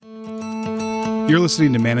You're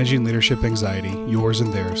listening to Managing Leadership Anxiety, Yours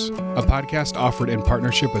and Theirs, a podcast offered in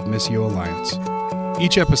partnership with Missio Alliance.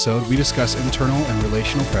 Each episode, we discuss internal and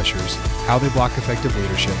relational pressures, how they block effective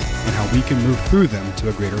leadership, and how we can move through them to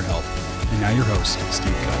a greater health. And now your host,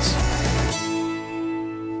 Steve Cuss.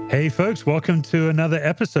 Hey folks, welcome to another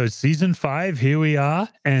episode, season 5. Here we are.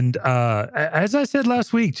 And as I said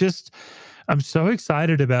last week, I'm so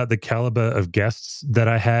excited about the caliber of guests that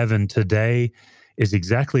I have. And today is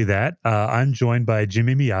exactly that. I'm joined by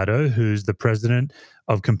Jimmy Miyato, who's the president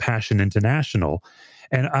of Compassion International.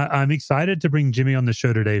 And I'm excited to bring Jimmy on the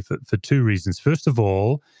show today for two reasons. First of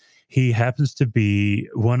all, he happens to be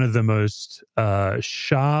one of the most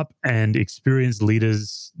sharp and experienced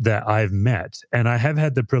leaders that I've met. And I have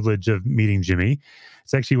had the privilege of meeting Jimmy.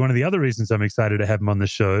 It's actually one of the other reasons I'm excited to have him on the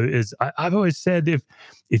show is I've always said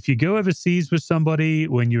if you go overseas with somebody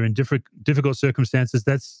when you're in difficult circumstances,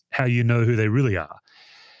 that's how you know who they really are.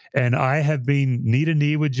 And I have been knee to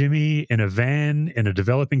knee with Jimmy in a van in a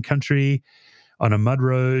developing country on a mud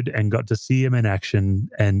road and got to see him in action.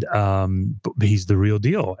 And he's the real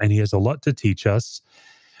deal. And he has a lot to teach us.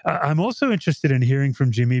 I'm also interested in hearing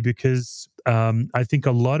from Jimmy because I think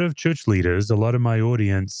a lot of church leaders, a lot of my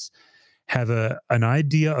audience have an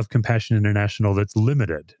idea of Compassion International that's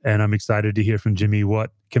limited. And I'm excited to hear from Jimmy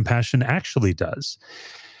what Compassion actually does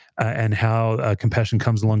and how Compassion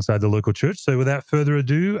comes alongside the local church. So without further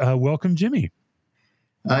ado, welcome, Jimmy.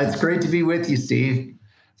 It's great to be with you, Steve.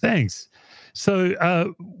 Thanks.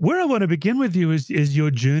 So where I want to begin with you is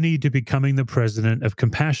your journey to becoming the president of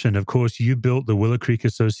Compassion. Of course, you built the Willow Creek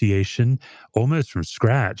Association almost from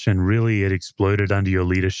scratch, and really it exploded under your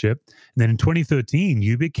leadership. And then in 2013,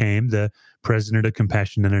 you became the president of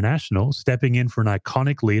Compassion International, stepping in for an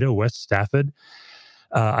iconic leader, Wes Stafford.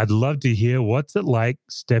 I'd love to hear what's it like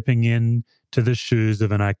stepping in to the shoes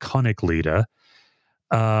of an iconic leader.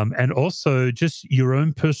 And also just your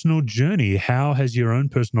own personal journey. How has your own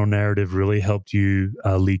personal narrative really helped you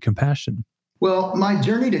lead Compassion? Well, my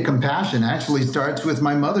journey to Compassion actually starts with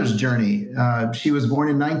my mother's journey. She was born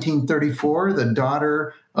in 1934, the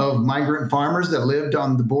daughter of migrant farmers that lived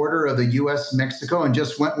on the border of the U.S. Mexico and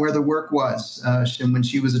just went where the work was. When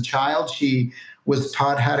she was a child, she was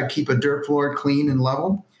taught how to keep a dirt floor clean and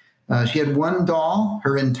level. She had one doll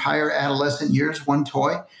her entire adolescent years, one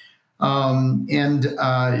toy.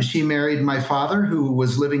 She married my father, who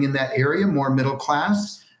was living in that area, more middle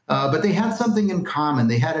class. But they had something in common.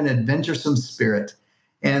 They had an adventuresome spirit.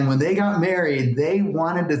 And when they got married, they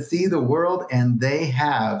wanted to see the world, and they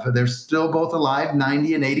have. They're still both alive,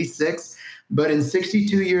 90 and 86. But in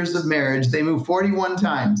 62 years of marriage, they moved 41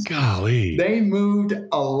 times. Golly. They moved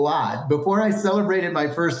a lot. Before I celebrated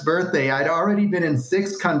my first birthday, I'd already been in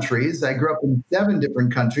 6 countries. I grew up in 7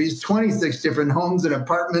 different countries, 26 different homes and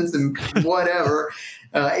apartments and whatever,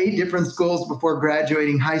 8 different schools before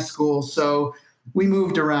graduating high school. So we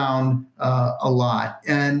moved around a lot.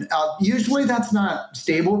 And usually that's not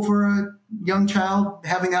stable for a young child,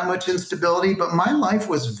 having that much instability. But my life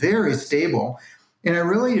was very stable. And I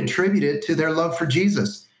really attribute it to their love for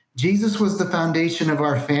Jesus. Jesus was the foundation of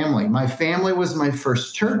our family. My family was my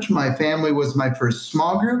first church. My family was my first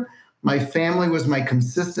small group. My family was my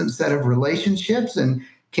consistent set of relationships, and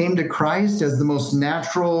came to Christ as the most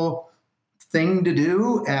natural thing to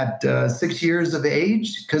do at 6 years of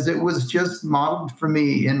age, because it was just modeled for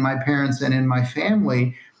me in my parents and in my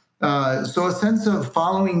family. So a sense of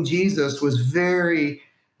following Jesus was very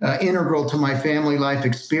integral to my family life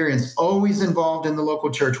experience, always involved in the local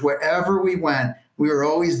church. Wherever we went, we were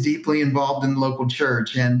always deeply involved in the local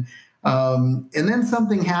church. And then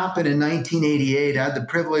something happened in 1988. I had the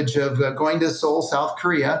privilege of going to Seoul, South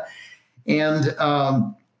Korea. And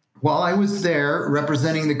while I was there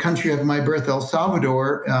representing the country of my birth, El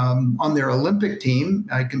Salvador, on their Olympic team,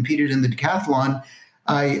 I competed in the decathlon.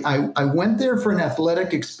 I went there for an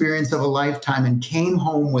athletic experience of a lifetime and came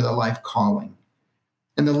home with a life calling.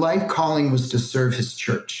 And the life calling was to serve his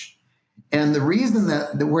church. And the reason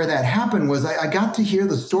where that happened was I got to hear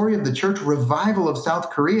the story of the church revival of South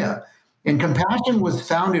Korea. And Compassion was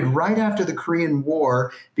founded right after the Korean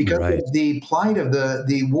War because of the plight of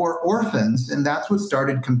the war orphans. And that's what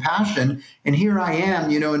started Compassion. And here I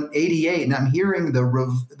am, in 88, and I'm hearing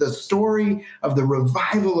the story of the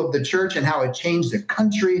revival of the church and how it changed the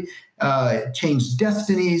country, it changed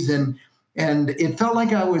destinies. And it felt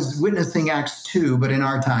like I was witnessing Acts 2, but in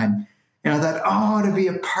our time. And I thought, to be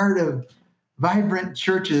a part of vibrant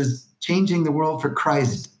churches changing the world for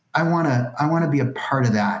Christ, I want to be a part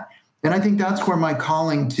of that. And I think that's where my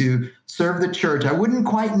calling to serve the church. I wouldn't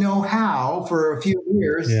quite know how for a few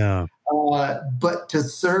years. Yeah. But to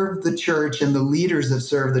serve the church and the leaders that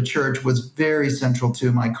serve the church was very central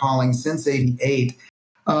to my calling since '88.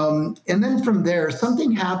 And then from there,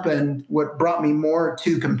 something happened, what brought me more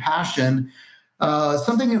to compassion.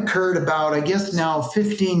 Something occurred about, I guess now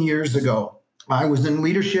 15 years ago. I was in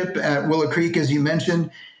leadership at Willow Creek, as you mentioned,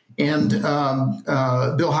 and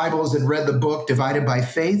Bill Hybels had read the book Divided by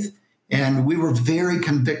Faith, and we were very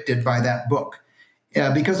convicted by that book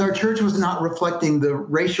because our church was not reflecting the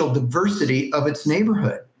racial diversity of its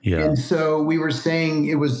neighborhood. Yeah. And so we were saying,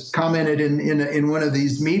 it was commented in one of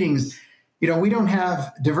these meetings, we don't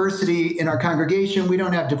have diversity in our congregation. We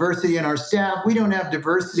don't have diversity in our staff. We don't have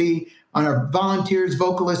diversity on our volunteers,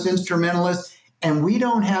 vocalists, instrumentalists, and we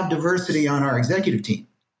don't have diversity on our executive team.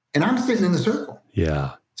 And I'm sitting in the circle.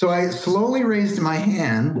 Yeah. So I slowly raised my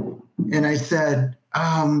hand and I said,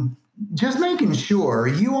 just making sure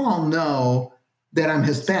you all know that I'm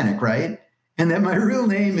Hispanic, right? And that my real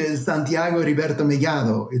name is Santiago Heriberto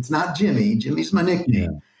Mellado. It's not Jimmy. Jimmy's my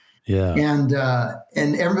nickname. Yeah.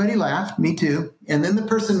 And everybody laughed, me too. And then the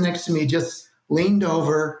person next to me just leaned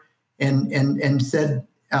over and said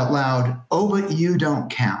out loud, "Oh, but you don't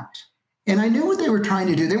count." And I knew what they were trying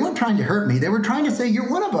to do. They weren't trying to hurt me. They were trying to say, "You're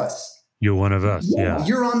one of us. You're one of us." Yeah.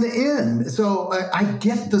 You're on the end. So I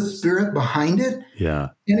get the spirit behind it. Yeah.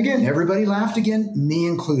 And again, everybody laughed again, me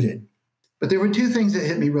included. But there were two things that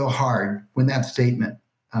hit me real hard when that statement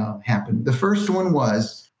happened. The first one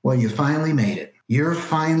was, well, you finally made it. You're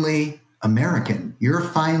finally American. You're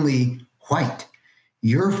finally white.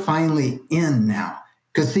 You're finally in now.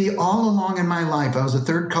 Because see, all along in my life, I was a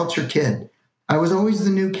third culture kid. I was always the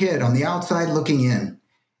new kid on the outside looking in.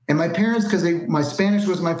 And my parents, because my Spanish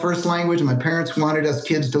was my first language, and my parents wanted us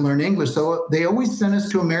kids to learn English, so they always sent us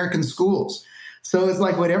to American schools. So it's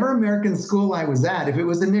like whatever American school I was at, if it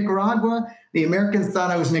was in Nicaragua, the Americans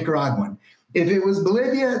thought I was Nicaraguan. If it was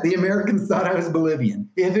Bolivia, the Americans thought I was Bolivian.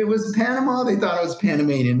 If it was Panama, they thought I was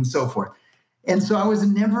Panamanian, and so forth. And so I was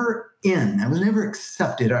never in. I was never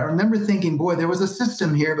accepted. I remember thinking, boy, there was a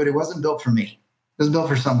system here, but it wasn't built for me. It was built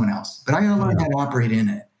for someone else. But I got to learn how to operate in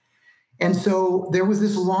it. And so there was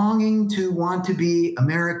this longing to want to be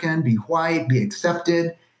American, be white, be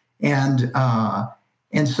accepted. And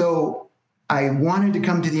so I wanted to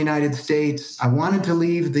come to the United States. I wanted to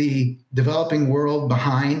leave the developing world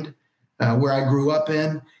behind, where I grew up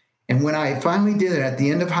in. And when I finally did it at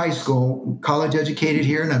the end of high school, college educated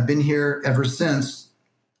here, and I've been here ever since,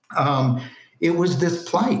 it was this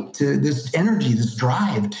plight, this energy, this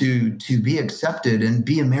drive to be accepted and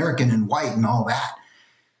be American and white and all that.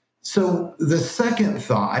 So the second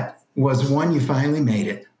thought was, one, you finally made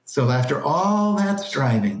it. So after all that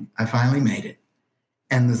striving, I finally made it.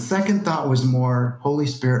 And the second thought was more Holy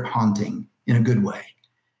Spirit haunting in a good way.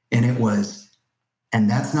 And it was, and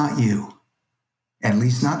that's not you, at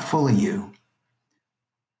least not fully you.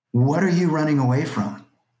 What are you running away from?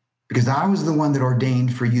 Because I was the one that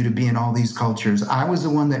ordained for you to be in all these cultures. I was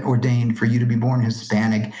the one that ordained for you to be born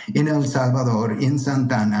Hispanic in El Salvador, in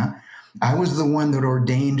Santana. I was the one that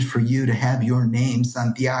ordained for you to have your name,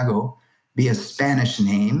 Santiago, be a Spanish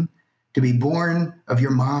name, to be born of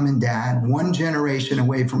your mom and dad, one generation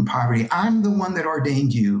away from poverty. I'm the one that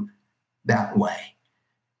ordained you that way.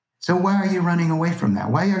 So why are you running away from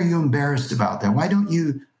that? Why are you embarrassed about that? Why don't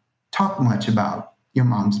you talk much about your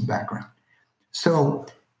mom's background? So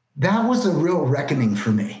that was a real reckoning for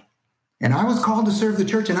me. And I was called to serve the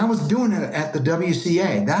church, and I was doing it at the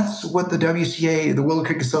WCA. That's what the WCA, the Willow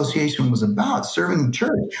Creek Association, was about, serving the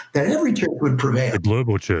church, that every church would prevail. The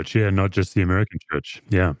global church, yeah, not just the American church,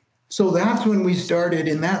 yeah. So that's when we started,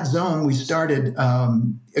 in that zone, we started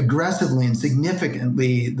aggressively and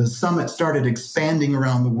significantly. The summit started expanding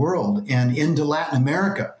around the world and into Latin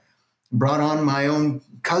America. Brought on my own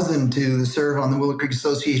cousin to serve on the Willow Creek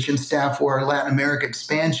Association staff for our Latin America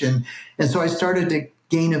expansion. And so I started to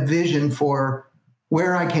gain a vision for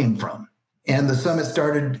where I came from. And the summit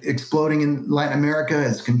started exploding in Latin America.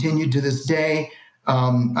 It's continued to this day.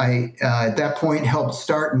 I, at that point, helped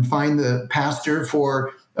start and find the pastor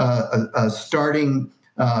for a starting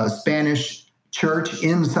Spanish church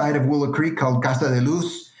inside of Willow Creek called Casa de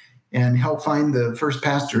Luz, and helped find the first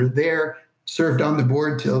pastor there. Served on the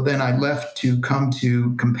board till then. I left to come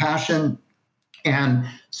to Compassion and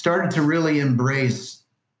started to really embrace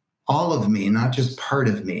all of me, not just part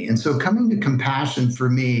of me. And so coming to Compassion for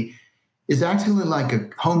me is actually like a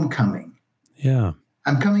homecoming. Yeah.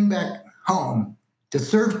 I'm coming back home to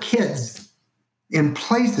serve kids in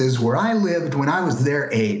places where I lived when I was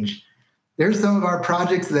their age. There's some of our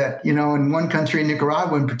projects that, in one country,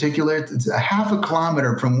 Nicaragua in particular, it's a half a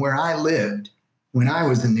kilometer from where I lived when I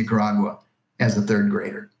was in Nicaragua as a third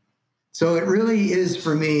grader. So it really is,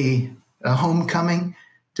 for me, a homecoming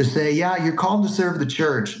to say, yeah, you're called to serve the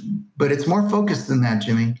church, but it's more focused than that,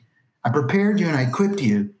 Jimmy. I prepared you and I equipped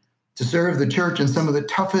you to serve the church in some of the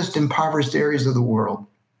toughest, impoverished areas of the world.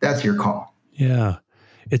 That's your call. Yeah.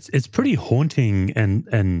 It's pretty haunting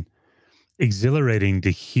and exhilarating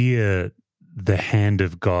to hear the hand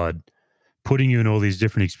of God putting you in all these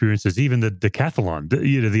different experiences, even the decathlon,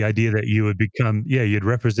 the idea that you would become, you'd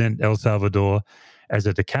represent El Salvador as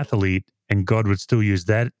a decathlete, and God would still use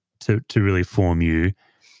that to really form you.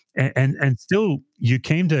 And still, you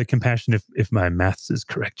came to Compassion, if my maths is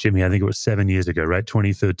correct, Jimmy, I think it was 7 years ago, right?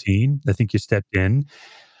 2013, I think you stepped in.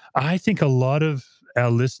 I think a lot of our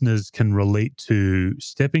listeners can relate to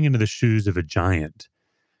stepping into the shoes of a giant.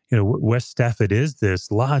 Wes Stafford is this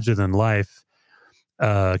larger than life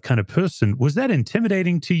kind of person. Was that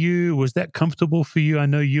intimidating to you? Was that comfortable for you? I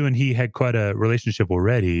know you and he had quite a relationship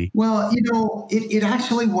already. Well, it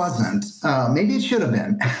actually wasn't. Maybe it should have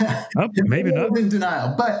been. Oh, maybe not. I was in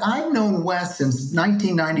denial. But I've known Wes since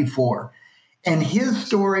 1994. And his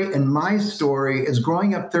story and my story as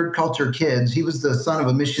growing up third culture kids, he was the son of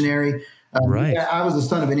a missionary. Right. I was the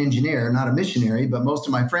son of an engineer, not a missionary, but most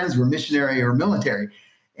of my friends were missionary or military.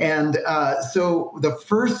 And so the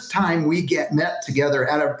first time we met together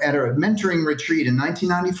at a mentoring retreat in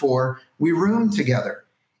 1994, we roomed together.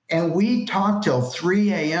 And we talked till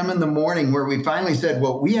 3 a.m. in the morning, where we finally said,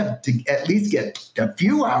 well, we have to at least get a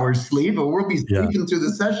few hours sleep, or we'll be sleeping through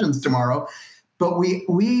the sessions tomorrow. But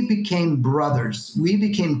we became brothers. We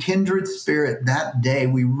became kindred spirit that day.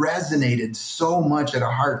 We resonated so much at a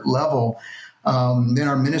heart level. Then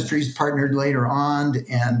our ministries partnered later on.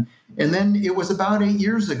 And then it was about 8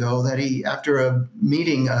 years ago that he, after a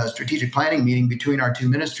meeting, a strategic planning meeting between our two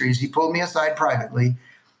ministries, he pulled me aside privately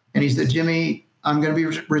and he said, Jimmy, I'm going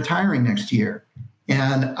to be retiring next year.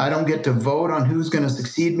 And I don't get to vote on who's going to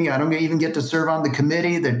succeed me. I don't even get to serve on the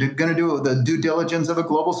committee. They're going to do the due diligence of a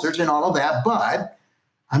global search and all of that. But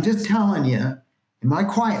I'm just telling you, in my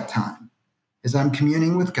quiet time, as I'm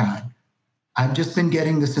communing with God, I've just been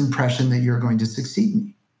getting this impression that you're going to succeed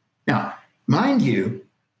me. Now, mind you,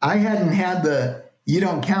 I hadn't had the you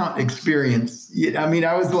don't count experience. I mean,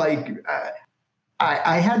 I was like,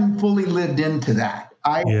 I hadn't fully lived into that.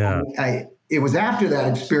 It was after that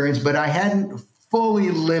experience, but I hadn't fully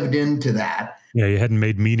lived into that. Yeah, you hadn't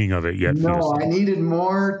made meaning of it yet. No, I needed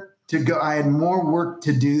more to go. I had more work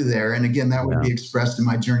to do there. And again, that would be expressed in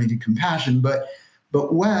my journey to compassion. But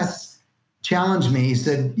Wes challenged me. He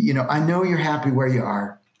said, I know you're happy where you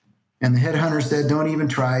are. And the headhunter said, don't even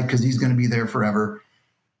try, because he's going to be there forever.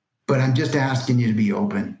 But I'm just asking you to be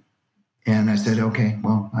open. And I said, okay,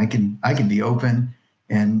 well, I can be open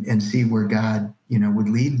and see where God, would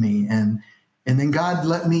lead me. And then God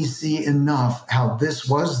let me see enough how this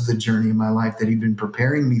was the journey of my life that he'd been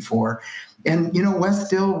preparing me for. And, Wes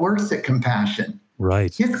still works at Compassion.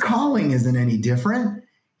 Right. His calling isn't any different.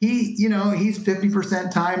 He's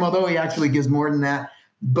 50% time, although he actually gives more than that.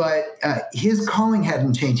 But his calling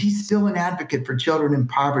hadn't changed. He's still an advocate for children in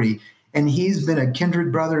poverty. And he's been a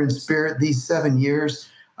kindred brother in spirit these 7 years.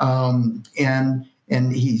 And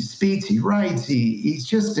he speaks, he writes, he's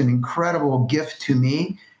just an incredible gift to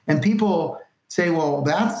me. And people say, well,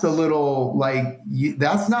 that's a little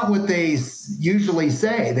that's not what they usually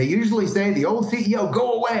say. They usually say the old CEO,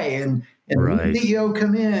 go away, and the new CEO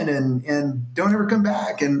come in and don't ever come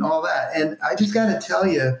back and all that. And I just got to tell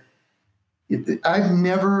you, I've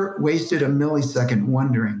never wasted a millisecond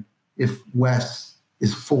wondering if Wes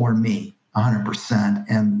is for me 100%.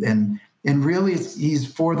 And really,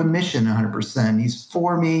 he's for the mission 100%. He's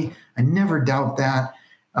for me. I never doubt that.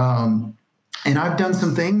 And I've done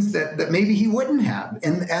some things that maybe he wouldn't have.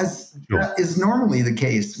 And as is normally the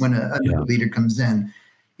case when a new leader comes in,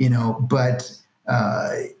 but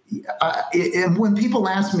and when people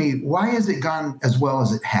ask me, why has it gone as well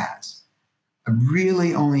as it has? I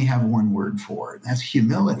really only have one word for it. That's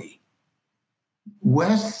humility.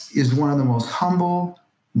 Wes is one of the most humble,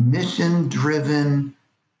 mission-driven,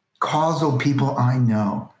 causal people I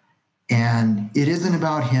know. And it isn't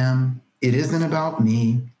about him. It isn't about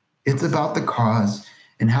me. It's about the cause.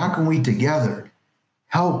 And how can we together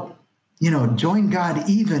help, join God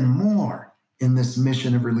even more in this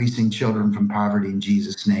mission of releasing children from poverty in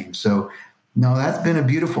Jesus' name? So, no, that's been a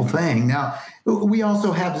beautiful thing. Now, we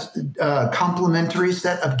also have a complementary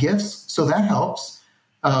set of gifts, so that helps.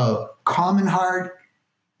 Common heart,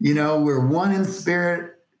 we're one in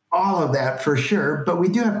spirit, all of that for sure. But we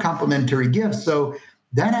do have complementary gifts, so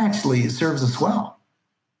that actually serves us well.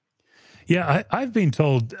 Yeah, I've been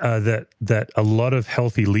told that a lot of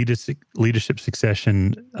healthy leadership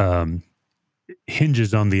succession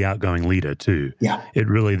hinges on the outgoing leader too. Yeah.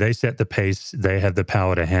 They set the pace. They have the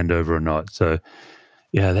power to hand over or not. So,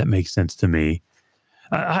 yeah, that makes sense to me.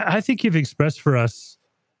 I think you've expressed for us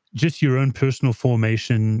just your own personal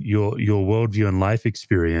formation, your worldview and life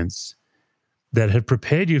experience that have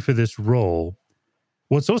prepared you for this role.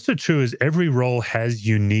 What's also true is every role has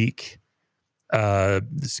unique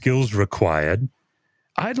skills required.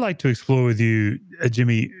 I'd like to explore with you,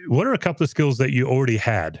 Jimmy, what are a couple of skills that you already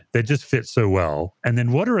had that just fit so well? And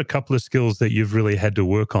then what are a couple of skills that you've really had to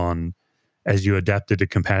work on as you adapted to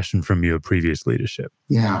compassion from your previous leadership?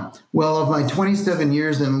 Yeah. Well, of my 27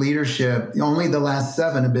 years in leadership, only the last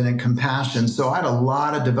 7 have been in compassion. So I had a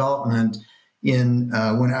lot of development in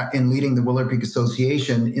leading the Willow Creek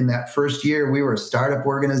Association. In that first year, we were a startup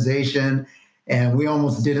organization and we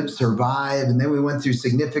almost didn't survive. And then we went through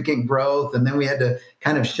significant growth. And then we had to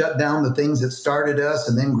kind of shut down the things that started us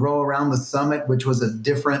and then grow around the summit, which was a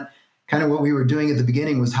different kind of what we were doing at the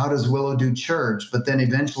beginning was how does Willow do church? But then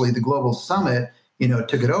eventually the Global Summit,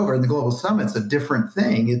 took it over. And the Global Summit's a different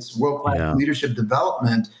thing. It's world-class leadership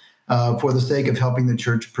development for the sake of helping the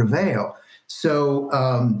church prevail. So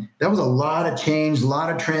that was a lot of change, a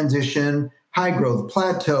lot of transition, high growth,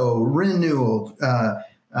 plateau, renewal,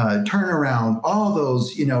 turnaround, all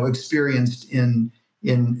those, experienced in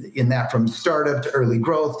that from startup to early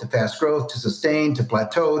growth to fast growth to sustain to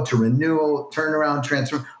plateau to renewal, turnaround,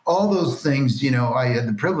 transfer, all those things, I had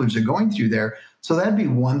the privilege of going through there. So that'd be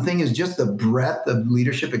one thing is just the breadth of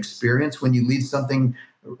leadership experience when you lead something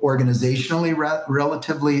organizationally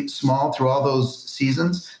relatively small through all those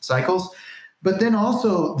cycles. But then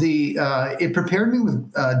also it prepared me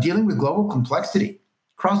with dealing with global complexity,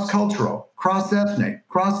 cross-cultural, cross-ethnic,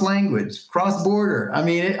 cross-language, cross-border. I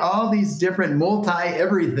mean, all these different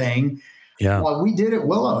multi-everything. Yeah. We did at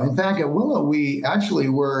Willow. In fact, at Willow, we actually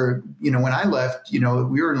were, when I left, we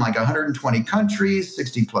were in like 120 countries,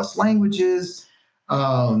 60 plus languages,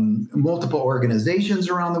 multiple organizations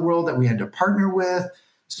around the world that we had to partner with.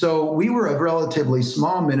 So we were a relatively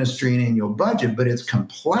small ministry and annual budget, but its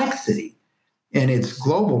complexity and its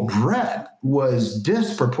global breadth was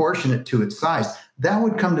disproportionate to its size. That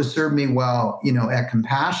would come to serve me well, at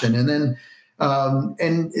Compassion. And then,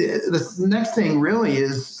 the next thing really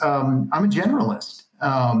is I'm a generalist.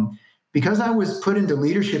 Because I was put into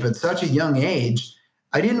leadership at such a young age,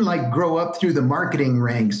 I didn't grow up through the marketing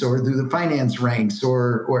ranks or through the finance ranks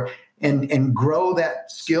and grow that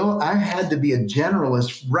skill. I had to be a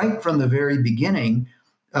generalist right from the very beginning.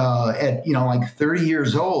 At 30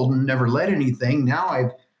 years old and never led anything.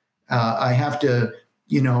 Now I have to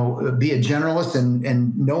be a generalist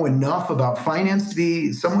and know enough about finance to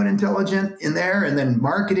be somewhat intelligent in there, and then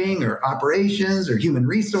marketing or operations or human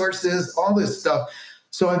resources, all this stuff.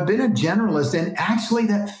 So I've been a generalist, and actually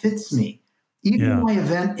that fits me. Even my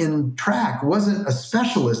event in track wasn't a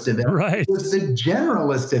specialist event. Right. It was a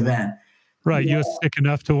generalist event. Right. You're sick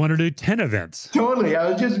enough to want to do 10 events. Totally. I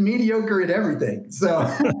was just mediocre at everything. So,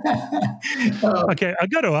 okay. I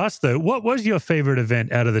got to ask though, what was your favorite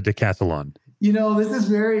event out of the decathlon? This is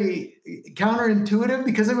very counterintuitive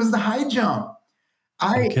because it was the high jump.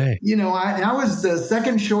 I was the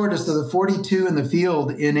second shortest of the 42 in the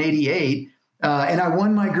field in 88. And I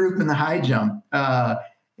won my group in the high jump.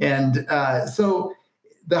 So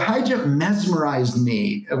the high jump mesmerized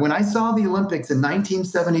me. When I saw the Olympics in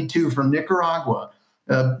 1972 from Nicaragua,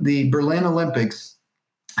 the Berlin Olympics,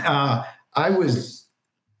 I was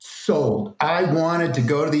sold. I wanted to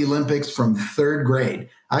go to the Olympics from 3rd grade.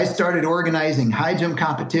 I started organizing high jump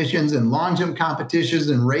competitions and long jump competitions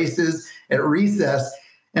and races at recess.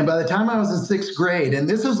 And by the time I was in 6th grade, and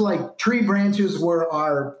this was like tree branches were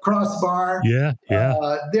our crossbar. Yeah.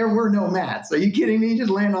 There were no mats. Are you kidding me? You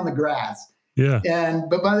just land on the grass. Yeah.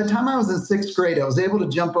 But by the time I was in 6th grade, I was able to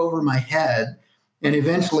jump over my head and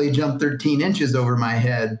eventually jump 13 inches over my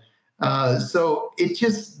head. So it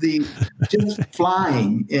just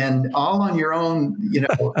flying and all on your own,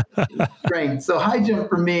 strength. So high jump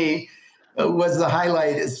for me was the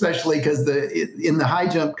highlight, especially because in the high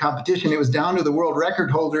jump competition, it was down to the world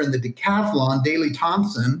record holder in the decathlon, Daley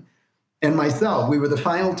Thompson, and myself. We were the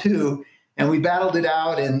final 2, and we battled it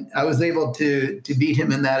out, and I was able to beat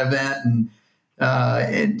him in that event.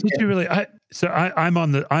 And did you really? I'm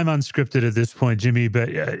unscripted at this point, Jimmy, but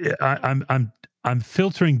I'm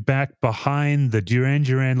filtering back behind the Duran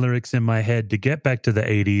Duran lyrics in my head to get back to the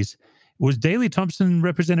 80s. Was Daley Thompson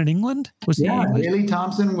represented England? Daley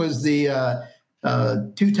Thompson was the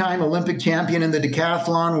 2-time Olympic champion in the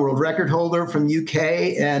decathlon, world record holder from UK,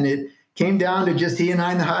 and it came down to just he and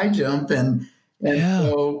I in the high jump, and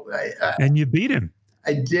so and you beat him.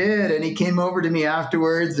 I did, and he came over to me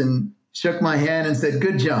afterwards and shook my hand and said,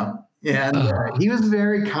 "Good jump." And he was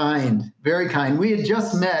very kind, very kind. We had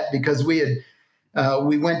just met because we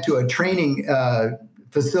went to a training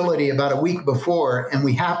facility about a week before, and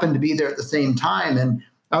we happened to be there at the same time. And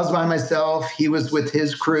I was by myself. He was with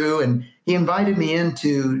his crew, and he invited me in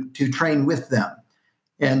to train with them.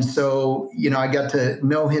 And so, I got to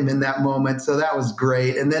know him in that moment. So that was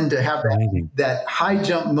great. And then to have that high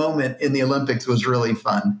jump moment in the Olympics was really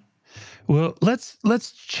fun. Well,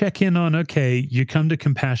 let's check in on, okay, you come to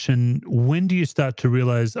Compassion. When do you start to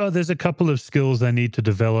realize, oh, there's a couple of skills I need to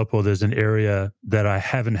develop, or there's an area that I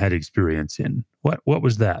haven't had experience in? What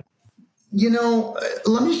was that?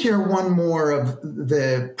 Let me share one more of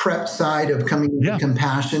the prep side of coming into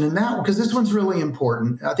Compassion, and that, because this one's really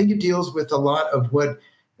important. I think it deals with a lot of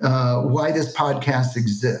why this podcast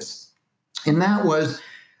exists. And that was,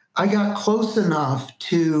 I got close enough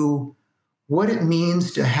to what it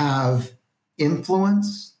means to have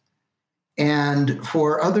influence and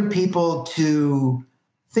for other people to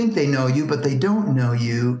think they know you, but they don't know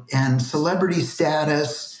you, and celebrity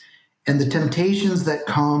status and the temptations that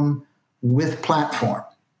come with platform,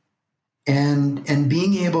 and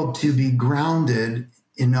being able to be grounded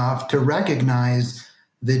enough to recognize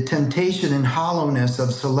the temptation and hollowness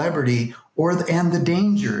of celebrity and the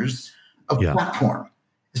dangers of platform,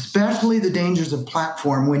 especially the dangers of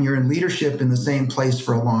platform when you're in leadership in the same place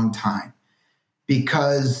for a long time,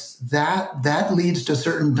 because that leads to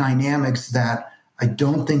certain dynamics that I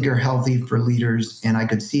don't think are healthy for leaders, and I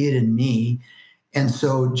could see it in me. And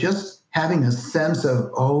so just having a sense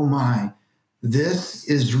of, oh my, this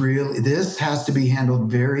has to be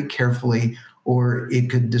handled very carefully or it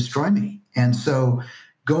could destroy me. And so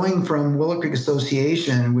going from Willow Creek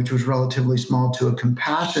Association, which was relatively small, to a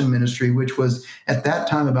Compassion ministry, which was at that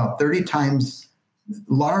time about 30 times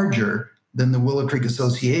larger than the Willow Creek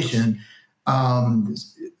Association,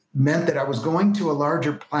 meant that I was going to a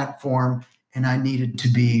larger platform, and I needed to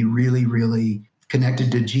be really, really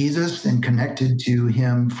connected to Jesus and connected to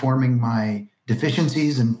him forming my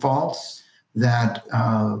deficiencies and faults that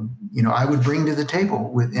I would bring to the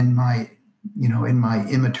table in my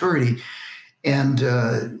immaturity, and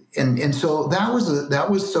so that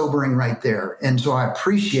was sobering right there. And so I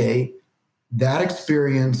appreciate that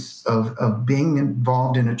experience of being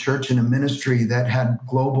involved in a church and a ministry that had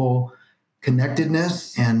global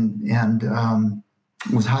connectedness and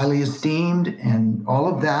was highly esteemed and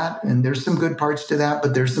all of that. And there's some good parts to that,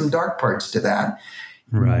 but there's some dark parts to that.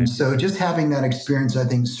 Right. And so just having that experience, I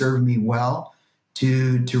think, served me well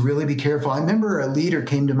to really be careful. I remember a leader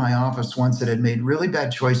came to my office once that had made really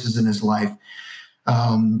bad choices in his life,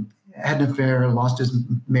 had an affair, lost his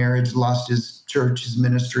marriage, lost his church, his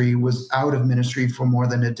ministry, was out of ministry for more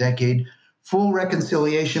than a decade. Full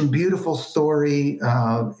reconciliation, beautiful story.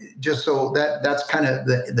 Just so that's kind of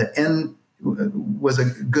the end was a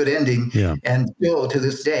good ending, and still to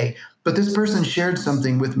this day. But this person shared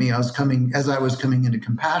something with me as I was coming into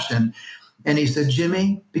Compassion, and he said,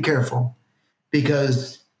 "Jimmy, be careful,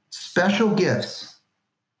 because special gifts,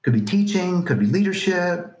 could be teaching, could be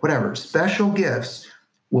leadership, whatever, special gifts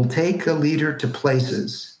will take a leader to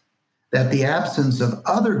places that the absence of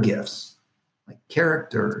other gifts, like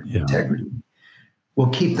character, integrity, will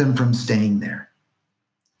keep them from staying there.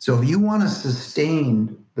 So if you want to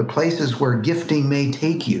sustain the places where gifting may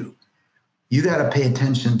take you, you got to pay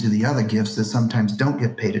attention to the other gifts that sometimes don't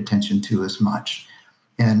get paid attention to as much,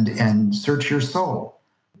 and search your soul,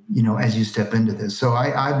 as you step into this." So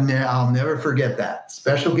I'll never forget that.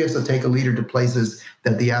 Special gifts will take a leader to places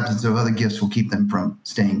that the absence of other gifts will keep them from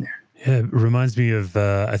staying there. Yeah, it reminds me of,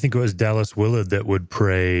 I think it was Dallas Willard that would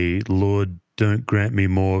pray, "Lord, don't grant me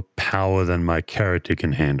more power than my character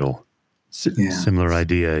can handle." Similar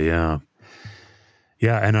idea, yeah.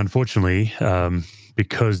 Yeah, and unfortunately,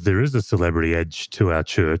 because there is a celebrity edge to our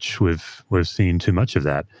church, we've seen too much of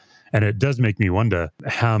that. And it does make me wonder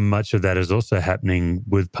how much of that is also happening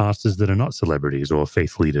with pastors that are not celebrities or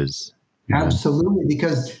faith leaders. Absolutely,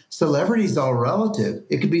 because celebrity is all relative.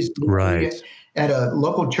 It could be at a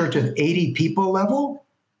local church of 80 people level.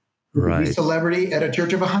 It could be celebrity at a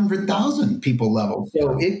church of 100,000 people level.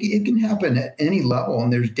 So it can happen at any level.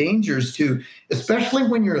 And there's dangers too, especially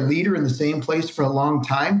when you're a leader in the same place for a long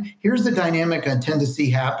time. Here's the dynamic I tend to see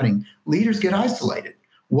happening. Leaders get isolated.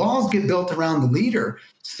 Walls get built around the leader,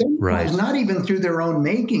 sometimes not even through their own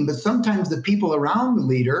making, but sometimes the people around the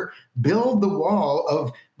leader build the wall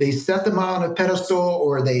of, they set them on a pedestal,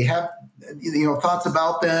 or they have thoughts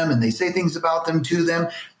about them, and they say things about them to them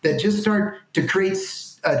that just start to create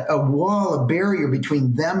a wall, a barrier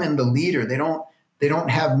between them and the leader. They don't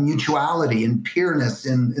have mutuality and peerness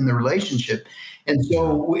in the relationship. And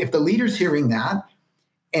so if the leader's hearing that,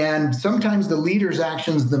 And sometimes the leader's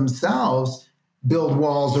actions themselves build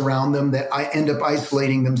walls around them that I end up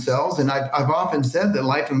isolating themselves. And I've often said that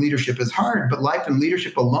life and leadership is hard, but life and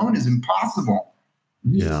leadership alone is impossible.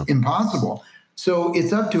 Yeah. Impossible. So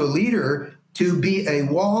it's up to a leader to be a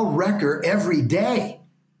wall wrecker every day,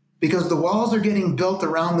 because the walls are getting built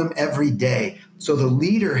around them every day. So the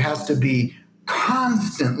leader has to be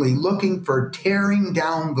constantly looking for tearing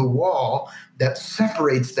down the wall that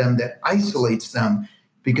separates them, that isolates them,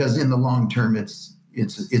 because in the long term, it's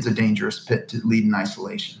a dangerous pit to lead in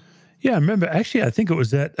isolation. Yeah, I remember. Actually, I think it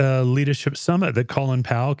was at Leadership Summit that Colin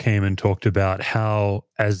Powell came and talked about how,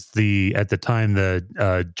 at the time,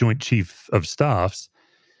 the Joint Chief of Staffs,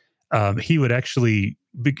 he would actually,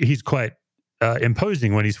 he's quite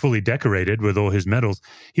imposing when he's fully decorated with all his medals.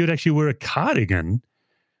 He would actually wear a cardigan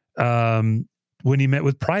when he met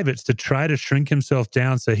with privates to try to shrink himself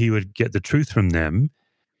down so he would get the truth from them.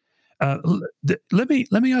 Let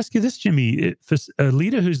me ask you this, Jimmy. For a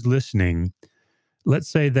leader who's listening, let's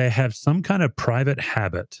say they have some kind of private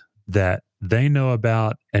habit that they know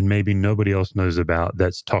about and maybe nobody else knows about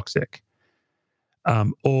that's toxic,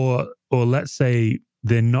 or let's say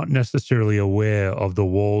they're not necessarily aware of the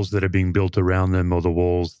walls that are being built around them or the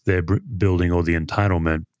walls they're building or the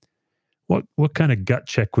entitlement. What kind of gut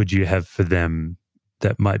check would you have for them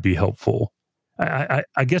that might be helpful?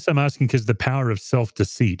 I guess I'm asking because the power of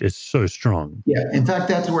self-deceit is so strong. Yeah, in fact,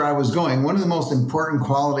 that's where I was going. One of the most important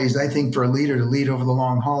qualities, I think, for a leader to lead over the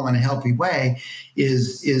long haul in a healthy way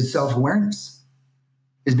is self-awareness,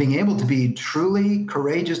 is being able to be truly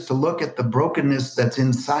courageous to look at the brokenness that's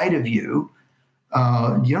inside of you.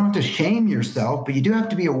 You don't have to shame yourself, but you do have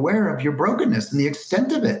to be aware of your brokenness and the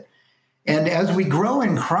extent of it. And as we grow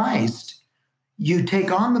in Christ, you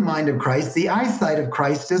take on the mind of Christ, the eyesight of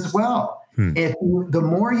Christ as well. The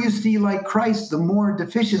more you see like Christ, the more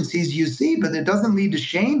deficiencies you see, but it doesn't lead to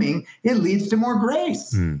shaming. It leads to more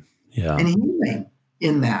grace and healing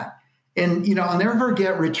in that. And, I'll never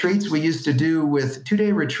forget retreats we used to do with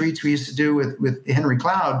 2-day retreats we used to do with Henry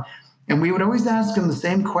Cloud. And we would always ask him the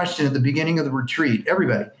same question at the beginning of the retreat.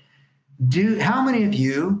 Everybody, how many of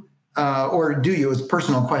you, or do you, it's a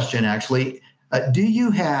personal question actually, do you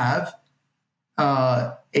have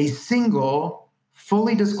a single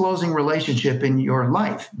fully disclosing relationship in your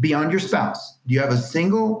life beyond your spouse? Do you have a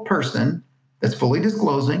single person that's fully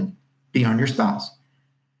disclosing beyond your spouse?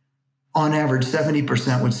 On average,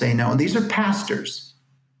 70% would say no. And these are pastors.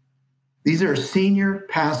 These are senior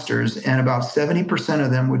pastors, and about 70%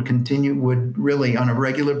 of them would really, on a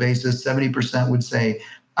regular basis, 70% would say,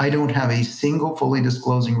 I don't have a single fully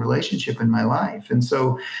disclosing relationship in my life. And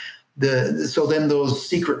so then those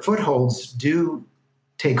secret footholds do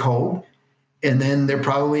take hold. And then they're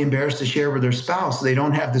probably embarrassed to share with their spouse. They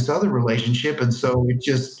don't have this other relationship. And so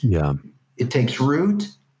it takes root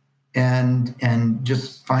and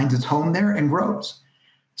just finds its home there and grows.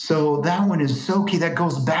 So that one is so key. That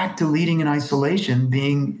goes back to leading in isolation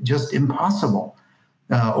being just impossible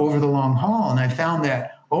over the long haul. And I found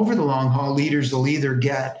that over the long haul, leaders will either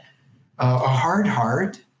get a hard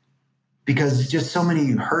heart because just so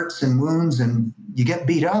many hurts and wounds, and you get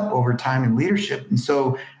beat up over time in leadership. And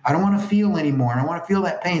so I don't want to feel anymore. I don't want to feel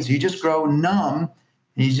that pain. So you just grow numb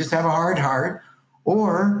and you just have a hard heart,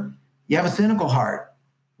 or you have a cynical heart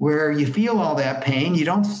where you feel all that pain. You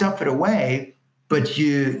don't stuff it away, but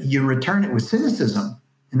you return it with cynicism,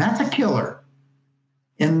 and that's a killer.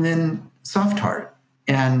 And then soft heart.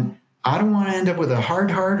 And I don't want to end up with a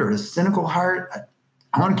hard heart or a cynical heart.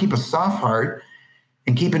 I want to keep a soft heart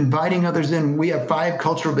and keep inviting others in. We have 5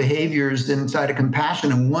 cultural behaviors inside of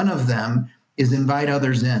compassion, and one of them is invite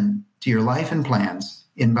others in to your life and plans.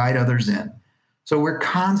 Invite others in. So we're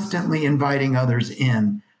constantly inviting others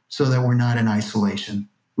in so that we're not in isolation.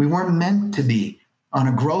 We weren't meant to be on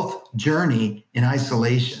a growth journey in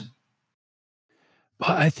isolation.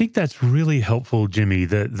 Well, I think that's really helpful, Jimmy.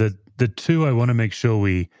 The two I want to make sure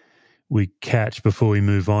we catch before we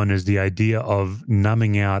move on is the idea of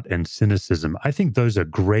numbing out and cynicism. I think those are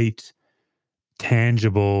great,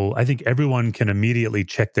 tangible. I think everyone can immediately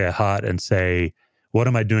check their heart and say, what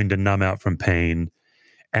am I doing to numb out from pain?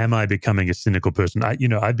 Am I becoming a cynical person?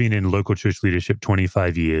 I've been in local church leadership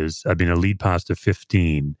 25 years. I've been a lead pastor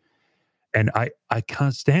 15. And I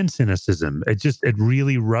can't stand cynicism. It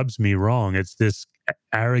really rubs me wrong. It's this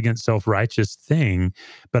arrogant, self-righteous thing.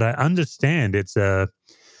 But I understand it's a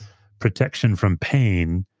protection from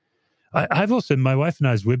pain. I've also, my wife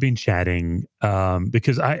and we've been chatting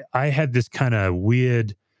because I had this kind of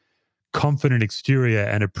weird, confident exterior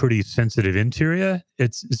and a pretty sensitive interior.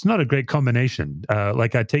 It's not a great combination.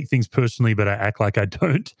 Like I take things personally, but I act like I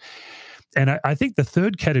don't. And I think the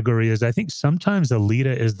third category is I think sometimes a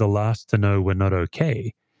leader is the last to know we're not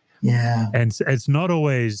okay. Yeah. And it's not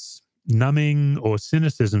always numbing or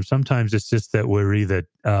cynicism. Sometimes it's just that we're either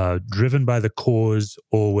driven by the cause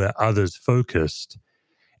or we're others focused.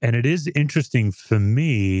 And it is interesting for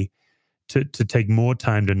me to take more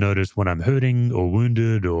time to notice when I'm hurting or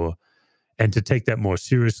wounded and to take that more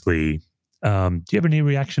seriously. Do you have any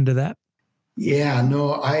reaction to that? Yeah,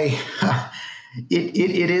 no,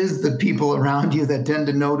 it is the people around you that tend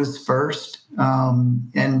to notice first.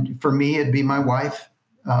 And for me, it'd be my wife,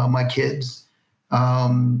 my kids. I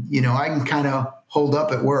can kind of hold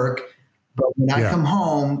up at work, but when I come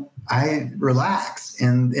home, I relax.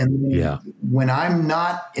 And when I'm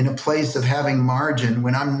not in a place of having margin,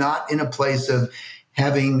 when I'm not in a place of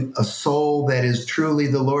having a soul that is truly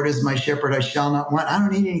the Lord is my shepherd, I shall not want. I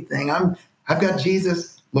don't need anything. I've got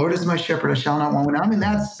Jesus. Lord is my shepherd, I shall not want. When I'm in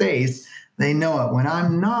that space, they know it. When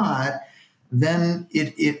I'm not, then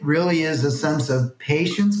it really is a sense of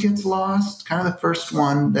patience gets lost, kind of the first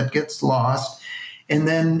one that gets lost. And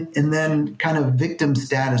then kind of victim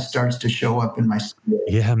status starts to show up in my spirit.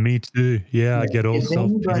 Yeah, me too. Yeah, I get all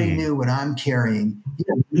self-pity. If anybody knew what I'm carrying, you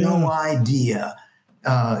have no idea.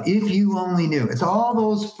 If you only knew. It's all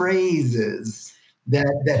those phrases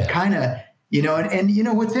that kind of,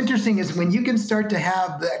 and what's interesting is when you can start to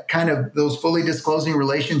have that kind of those fully disclosing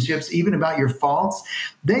relationships, even about your faults,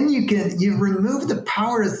 then you remove the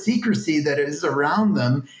power of secrecy that is around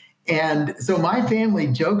them. And so my family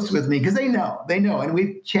jokes with me because they know, and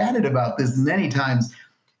we've chatted about this many times.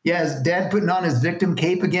 Yeah, is Dad putting on his victim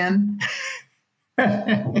cape again?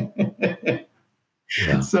 Yeah.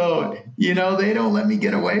 So, they don't let me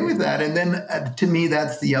get away with that. And then to me,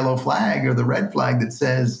 that's the yellow flag or the red flag that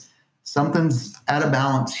says something's out of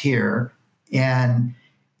balance here. And,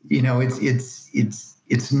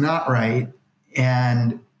 it's not right.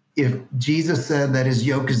 And if Jesus said that his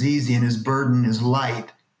yoke is easy and his burden is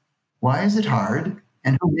light, why is it hard?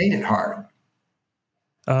 And who made it hard?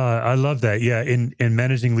 I love that. Yeah. In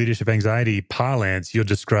managing leadership anxiety parlance, you're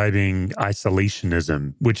describing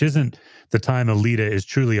isolationism, which isn't the time a leader is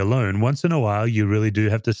truly alone. Once in a while, you really do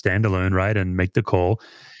have to stand alone, right? And make the call.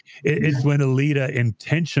 It's when a leader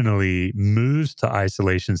intentionally moves to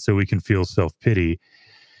isolation so we can feel self-pity.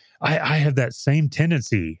 I have that same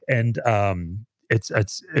tendency. And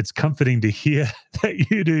it's comforting to hear that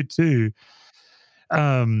you do too.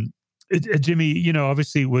 Jimmy,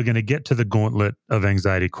 obviously we're going to get to the gauntlet of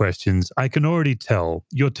anxiety questions. I can already tell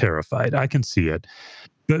you're terrified. I can see it.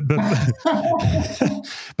 But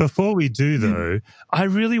before we do, though, I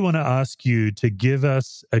really want to ask you to give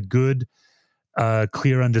us a good,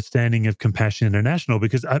 clear understanding of Compassion International,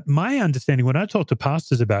 because my understanding, when I talk to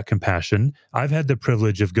pastors about compassion, I've had the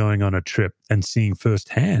privilege of going on a trip and seeing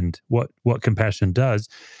firsthand what compassion does.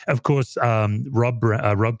 Of course,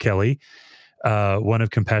 Rob Kelly, one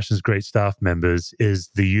of Compassion's great staff members,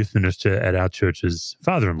 is the youth minister at our church's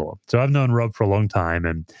father-in-law. So I've known Rob for a long time,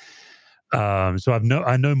 and so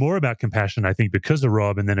I know more about Compassion, I think, because of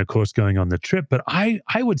Rob, and then of course going on the trip. But I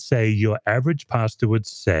would say your average pastor would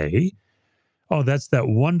say, "Oh, that's that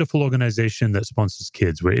wonderful organization that sponsors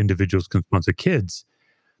kids, where individuals can sponsor kids."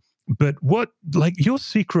 But your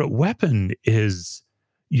secret weapon is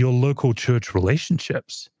your local church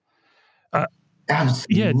relationships.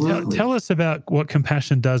 Absolutely. Yeah, tell us about what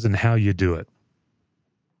Compassion does and how you do it.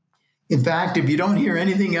 In fact, if you don't hear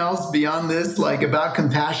anything else beyond this, like about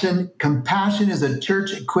Compassion is a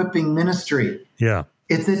church equipping ministry. Yeah.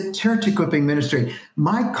 It's a church equipping ministry.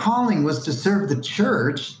 My calling was to serve the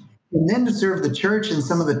church, and then to serve the church in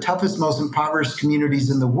some of the toughest, most impoverished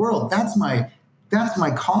communities in the world. That's my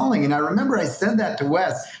calling. And I remember I said that to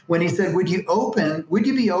Wes when he said, would you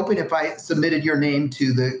be open if I submitted your name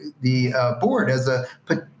to the board as a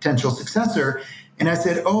potential successor? And I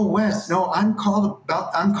said, oh, Wes, no, I'm called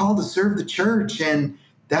to serve the church. And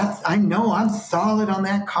I know I'm solid on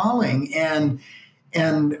that calling.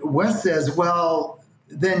 And Wes says, well,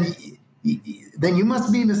 then you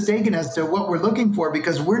must be mistaken as to what we're looking for,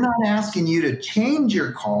 because we're not asking you to change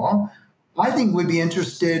your call. I think we'd be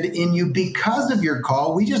interested in you because of your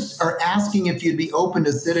call. We just are asking if you'd be open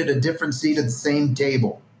to sit at a different seat at the same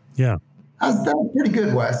table. Yeah. That's pretty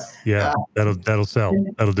good, Wes. Yeah, that'll sell.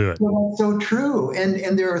 That'll do it. Well, so true.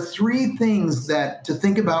 And there are three things that to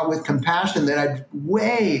think about with Compassion that I'd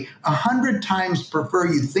way 100 times prefer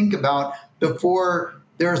you think about before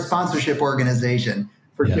they're a sponsorship organization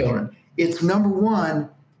for children. It's number one,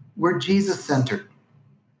 we're Jesus-centered.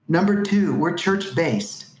 Number two, we're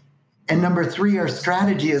church-based. And number three, our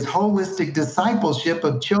strategy is holistic discipleship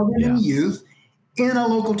of children and youth in a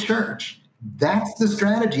local church. That's the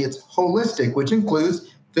strategy. It's holistic, which includes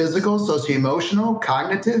physical, socio-emotional,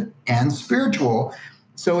 cognitive, and spiritual.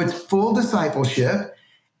 So it's full discipleship,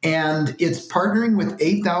 and it's partnering with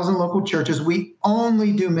 8,000 local churches. We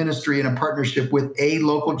only do ministry in a partnership with a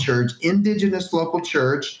local church, indigenous local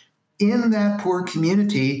church in that poor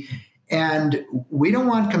community. And we don't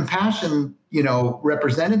want compassion,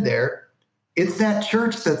 represented there. It's that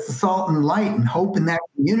church that's the salt and light and hope in that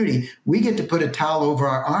community. We get to put a towel over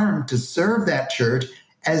our arm to serve that church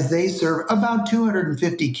as they serve about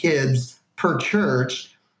 250 kids per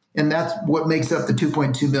church. And that's what makes up the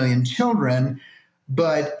 2.2 million children.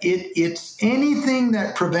 But it's anything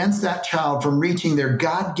that prevents that child from reaching their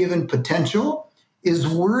God-given potential is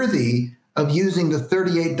worthy of using the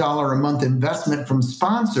 $38 a month investment from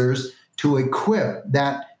sponsors to equip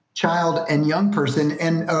that child and young person.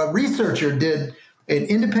 And a researcher did an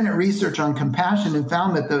independent research on compassion and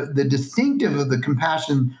found that the distinctive of the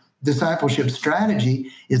compassion discipleship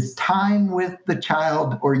strategy is time with the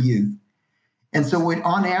child or youth. And so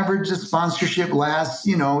on average, the sponsorship lasts,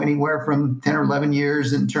 anywhere from 10 or 11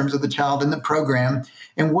 years in terms of the child in the program.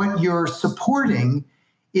 And what you're supporting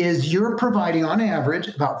is you're providing on average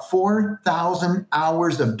about 4,000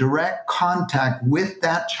 hours of direct contact with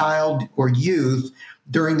that child or youth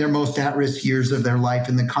during their most at-risk years of their life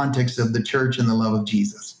in the context of the church and the love of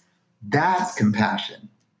Jesus. That's compassion.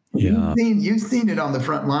 Yeah. You've seen it on the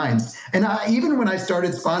front lines. And even when I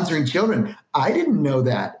started sponsoring children, I didn't know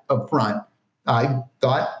that up front. I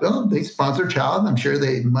thought, well, they sponsor child. I'm sure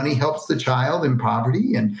money helps the child in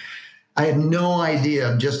poverty. And I had no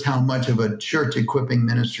idea of just how much of a church equipping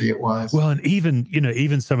ministry it was. Well, and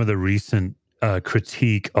even some of the recent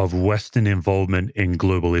critique of Western involvement in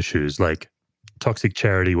global issues like toxic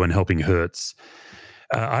charity when helping hurts.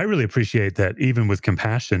 I really appreciate that even with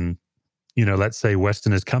compassion, let's say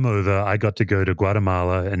Westerners come over, I got to go to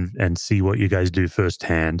Guatemala and see what you guys do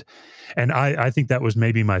firsthand. And I think that was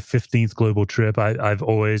maybe my 15th global trip. I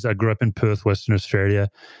grew up in Perth, Western Australia,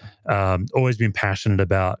 always been passionate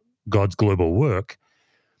about God's global work.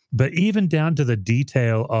 But even down to the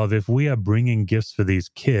detail of if we are bringing gifts for these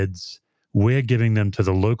kids, we're giving them to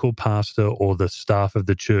the local pastor or the staff of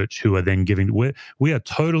the church who are then giving. We are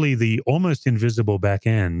totally the almost invisible back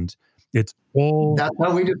end. It's all... That's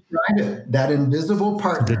how we describe it, that invisible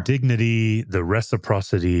partner. The dignity, the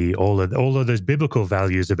reciprocity, all of those biblical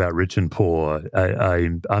values about rich and poor.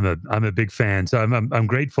 I'm a big fan. So I'm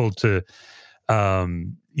grateful to,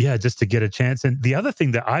 just to get a chance. And the other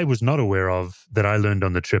thing that I was not aware of that I learned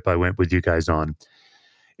on the trip I went with you guys on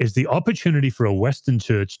is the opportunity for a Western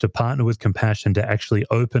church to partner with Compassion to actually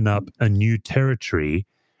open up a new territory.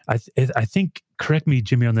 I think, correct me,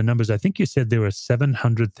 Jimmy, on the numbers. I think you said there were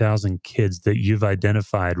 700,000 kids that you've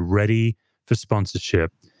identified ready for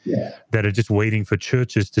sponsorship that are just waiting for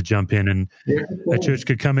churches to jump in. And a church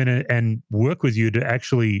could come in and work with you to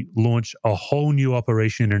actually launch a whole new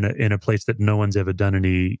operation in a place that no one's ever done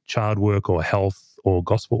any child work or health or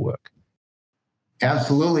gospel work.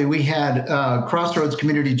 Absolutely. We had Crossroads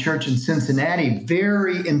Community Church in Cincinnati,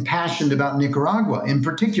 very impassioned about Nicaragua in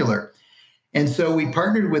particular. And so we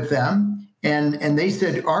partnered with them, and they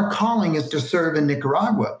said, our calling is to serve in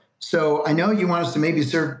Nicaragua. So I know you want us to maybe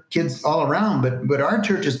serve kids all around, but our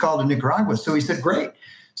church is called to Nicaragua. So we said, great.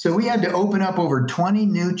 So we had to open up over 20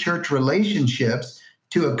 new church relationships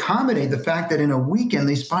to accommodate the fact that in a weekend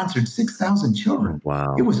they sponsored 6,000 children.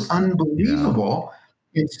 Wow. It was unbelievable.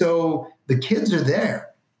 Yeah. And so the kids are there.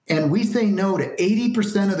 And we say no to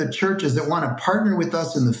 80% of the churches that want to partner with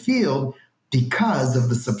us in the field because of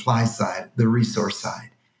the supply side, the resource side.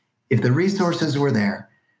 If the resources were there,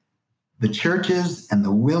 the churches and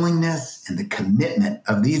the willingness and the commitment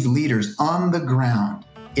of these leaders on the ground,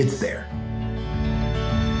 it's there.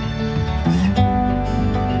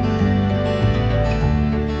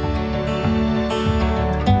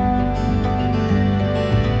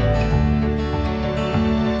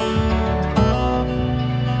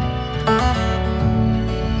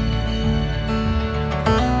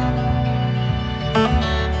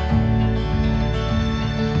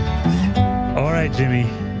 Jimmy,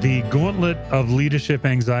 the gauntlet of leadership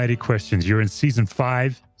anxiety questions. You're in season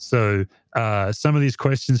 5. So some of these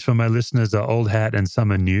questions from my listeners are old hat and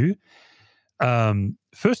some are new.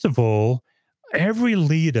 First of all, every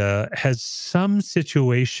leader has some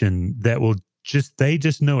situation that they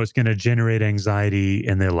just know it's going to generate anxiety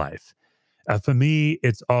in their life. For me,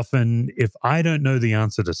 it's often if I don't know the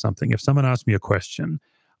answer to something, if someone asks me a question,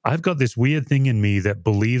 I've got this weird thing in me that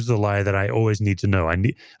believes the lie that I always need to know.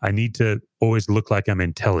 I need to always look like I'm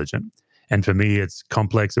intelligent. And for me, it's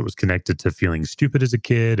complex. It was connected to feeling stupid as a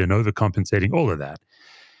kid and overcompensating, all of that.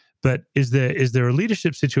 But is there a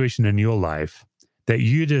leadership situation in your life that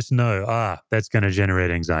you just know, that's going to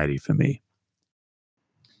generate anxiety for me?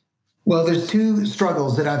 Well, there's two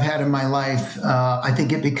struggles that I've had in my life. I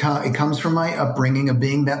think it comes from my upbringing of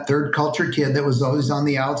being that third culture kid that was always on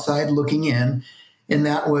the outside looking in, and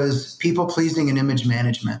that was people pleasing and image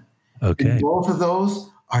management. Okay. And both of those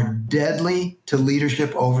are deadly to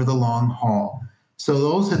leadership over the long haul. So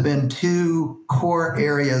those have been two core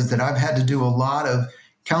areas that I've had to do a lot of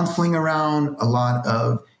counseling around, a lot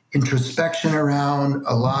of introspection around,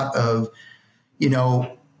 a lot of,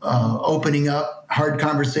 opening up hard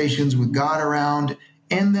conversations with God around,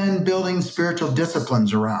 and then building spiritual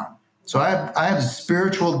disciplines around. So I have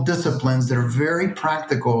spiritual disciplines that are very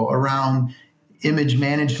practical around image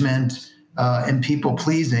management and people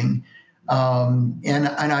pleasing. And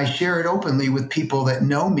I share it openly with people that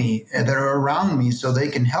know me, that are around me, so they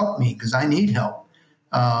can help me because I need help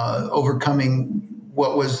overcoming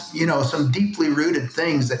what was, some deeply rooted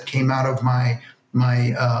things that came out of my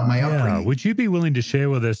upbringing. Would you be willing to share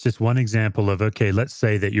with us just one example of, okay, let's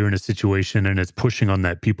say that you're in a situation and it's pushing on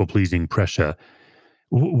that people-pleasing pressure.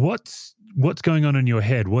 What's going on in your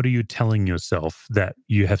head? What are you telling yourself that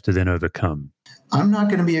you have to then overcome? I'm not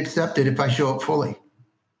going to be accepted if I show up fully.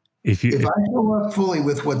 If I show up fully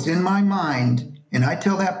with what's in my mind and I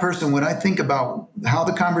tell that person what I think about how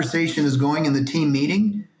the conversation is going in the team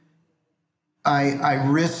meeting, I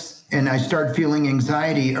risk and I start feeling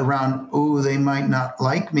anxiety around, they might not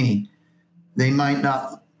like me. They might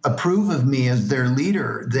not approve of me as their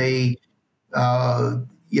leader. They, and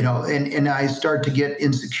I start to get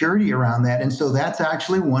insecurity around that. And so that's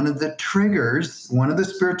actually one of the triggers, one of the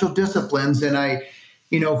spiritual disciplines. And I,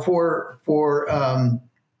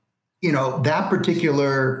 that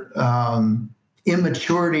particular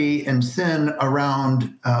immaturity and sin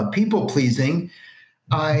around people pleasing,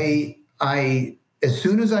 I as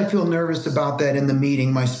soon as I feel nervous about that in the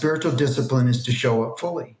meeting, my spiritual discipline is to show up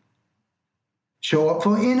fully. Show up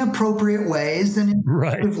fully in appropriate ways and in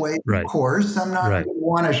effective ways, of course. I'm not going to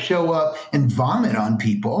want to show up and vomit on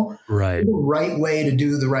people. Right. There's a right way to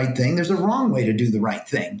do the right thing. There's a wrong way to do the right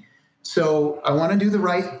thing. So I want to do the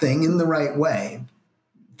right thing in the right way,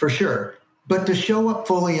 for sure. But to show up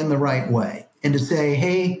fully in the right way and to say,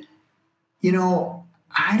 hey,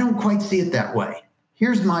 I don't quite see it that way.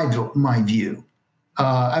 Here's my view.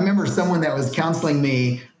 I remember someone that was counseling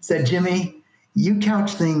me said, Jimmy, you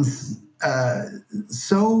couch things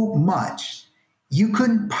so much, you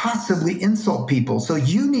couldn't possibly insult people. So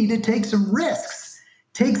you need to take some risks.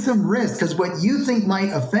 Take some risks, because what you think might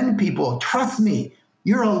offend people, trust me,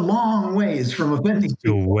 you're a long ways from offending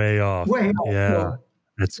people. Way off. Yeah, so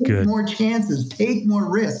that's take good. More chances, take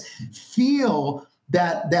more risks. Feel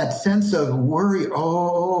that sense of worry.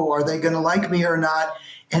 Are they going to like me or not?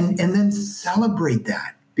 And then celebrate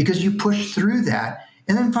that, because you push through that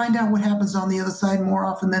and then find out what happens on the other side. More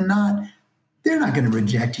often than not, they're not going to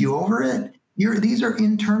reject you over it. These are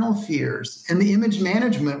internal fears. And the image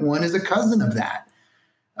management one is a cousin of that.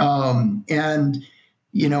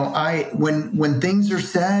 When things are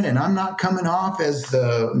said and I'm not coming off as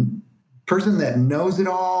the person that knows it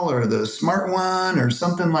all or the smart one or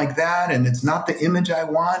something like that, and it's not the image I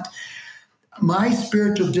want, my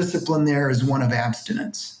spiritual discipline there is one of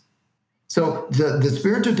abstinence. So the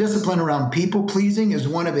spiritual discipline around people pleasing is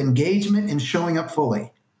one of engagement and showing up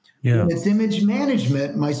fully. Yeah. When it's image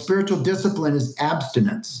management, my spiritual discipline is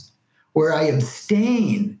abstinence, where I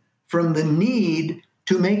abstain from the need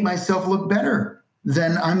to make myself look better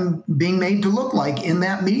than I'm being made to look like in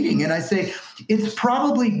that meeting. And I say, it's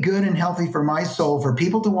probably good and healthy for my soul for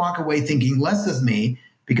people to walk away thinking less of me,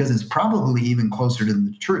 because it's probably even closer to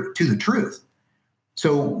the truth.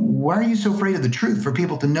 So why are you so afraid of the truth? For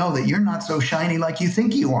people to know that you're not so shiny like you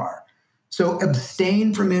think you are. So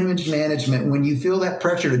abstain from image management when you feel that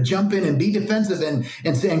pressure to jump in and be defensive and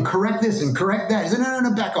say, and correct this and correct that. Say,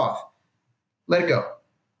 no, back off. Let it go.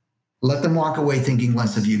 Let them walk away thinking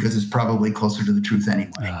less of you, because it's probably closer to the truth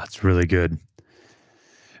anyway. That's really good.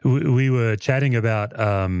 We were chatting about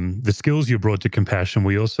the skills you brought to compassion.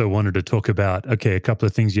 We also wanted to talk about, a couple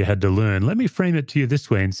of things you had to learn. Let me frame it to you this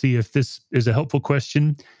way and see if this is a helpful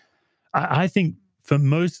question. I think for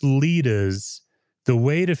most leaders, the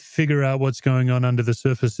way to figure out what's going on under the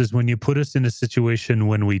surface is when you put us in a situation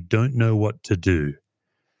when we don't know what to do.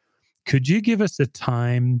 Could you give us a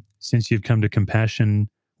time since you've come to compassion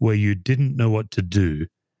where you didn't know what to do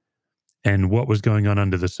and what was going on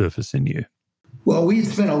under the surface in you? Well, we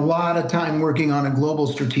spent a lot of time working on a global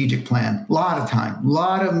strategic plan, a lot of time, a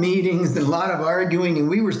lot of meetings and a lot of arguing. And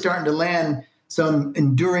we were starting to land some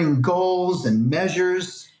enduring goals and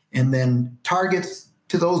measures and then targets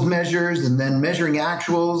to those measures and then measuring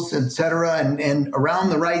actuals, et cetera, and around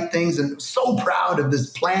the right things, and so proud of this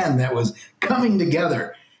plan that was coming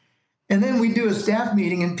together. And then we do a staff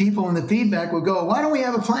meeting and people in the feedback would go, why don't we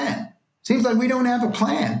have a plan? Seems like we don't have a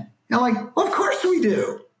plan. And I'm like, well, of course we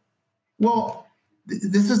do. Well,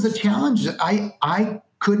 this is the challenge. I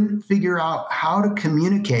couldn't figure out how to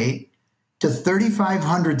communicate to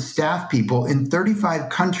 3,500 staff people in 35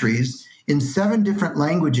 countries in 7 different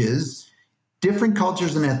languages, different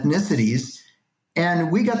cultures and ethnicities.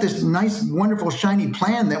 And we got this nice, wonderful, shiny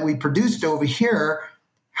plan that we produced over here.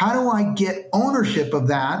 How do I get ownership of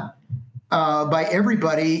that by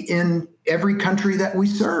everybody in every country that we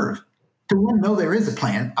serve? To one, know there is a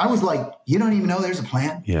plan. I was like, you don't even know there's a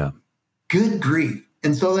plan? Yeah. Good grief.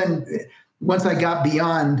 And so then once I got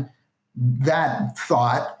beyond that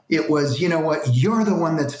thought, it was, you know what, you're the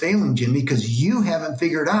one that's failing, Jimmy, because you haven't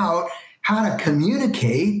figured out how to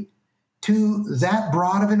communicate to that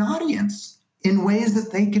broad of an audience in ways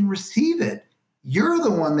that they can receive it. You're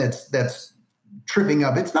the one that's tripping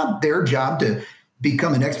up. It's not their job to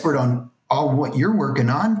become an expert on all what you're working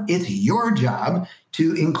on. It's your job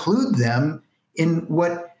to include them in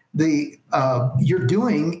what you're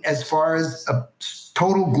doing as far as a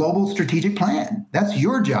total global strategic plan. That's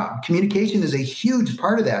your job. Communication is a huge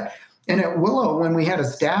part of that. And at Willow, when we had a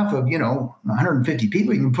staff of 150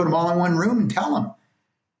 people, you can put them all in one room and tell them.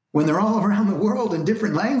 When they're all around the world in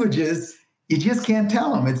different languages, you just can't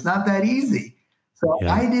tell them. It's not that easy. So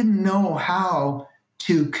Yeah. I didn't know how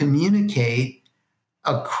to communicate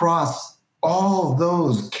across all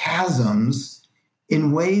those chasms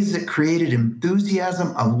in ways that created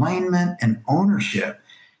enthusiasm, alignment, and ownership.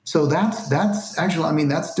 So that's actually, I mean,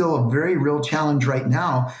 that's still a very real challenge right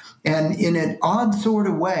now. And in an odd sort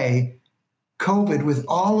of way, COVID, with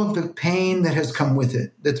all of the pain that has come with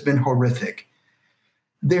it, that's been horrific,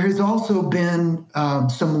 there has also been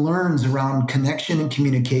some learns around connection and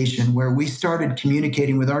communication, where we started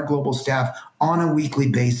communicating with our global staff on a weekly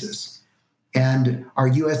basis, and our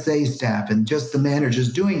USA staff and just the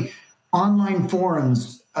managers doing online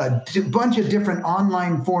forums, a bunch of different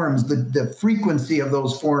online forums. The frequency of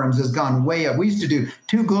those forums has gone way up. We used to do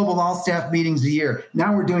 2 global all-staff meetings a year.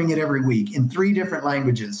 Now we're doing it every week in 3 different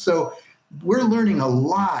languages. So we're learning a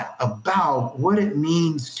lot about what it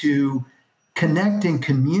means to connect and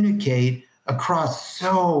communicate across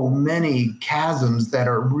so many chasms that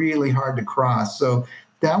are really hard to cross. So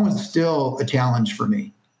that was still a challenge for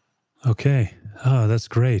me. Okay. Oh, that's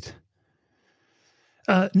great.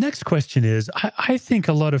 Next question is, I think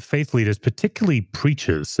a lot of faith leaders, particularly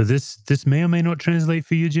preachers, so this may or may not translate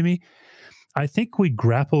for you, Jimmy. I think we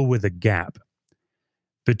grapple with a gap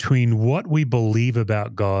between what we believe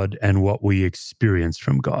about God and what we experience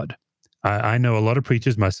from God. I know a lot of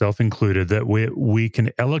preachers, myself included, that we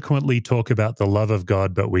can eloquently talk about the love of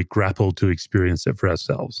God, but we grapple to experience it for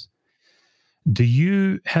ourselves. Do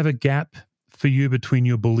you have a gap for you between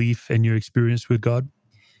your belief and your experience with God?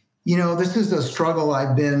 This is a struggle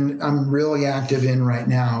I'm really active in right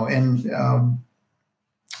now, and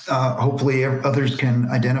hopefully others can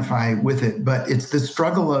identify with it. But it's the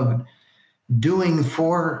struggle of doing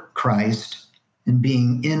for Christ and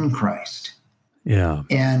being in Christ. Yeah.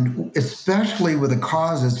 And especially with a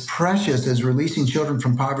cause as precious as releasing children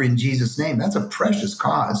from poverty in Jesus' name. That's a precious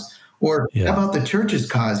cause. Or how about the church's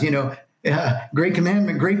cause? Great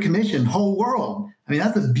commandment, great commission, whole world. I mean,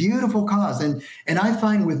 that's a beautiful cause. And I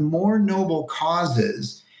find with more noble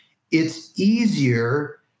causes, it's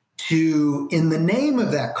easier to, in the name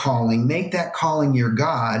of that calling, make that calling your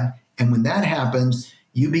God. And when that happens,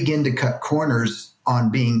 you begin to cut corners on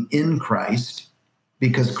being in Christ,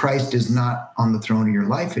 because Christ is not on the throne of your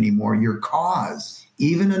life anymore. Your cause,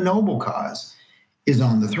 even a noble cause, is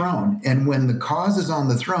on the throne. And when the cause is on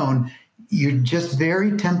the throne, you're just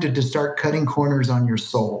very tempted to start cutting corners on your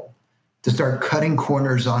soul, to start cutting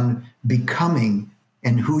corners on becoming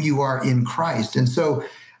and who you are in Christ. And so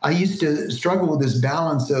I used to struggle with this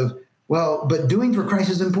balance of, well, but doing for Christ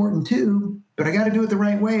is important too, but I got to do it the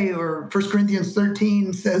right way. Or 1 Corinthians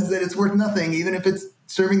 13 says that it's worth nothing, even if it's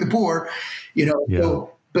serving the poor, Yeah.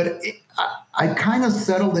 So, but I kind of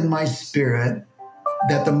settled in my spirit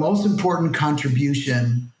that the most important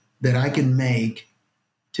contribution that I can make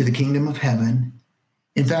to the kingdom of heaven,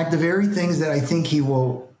 in fact, the very things that I think he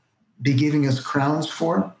will be giving us crowns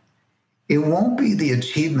for, it won't be the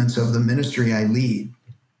achievements of the ministry I lead,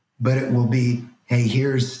 but it will be, hey,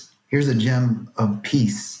 here's a gem of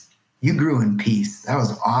peace. You grew in peace. That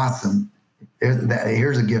was awesome.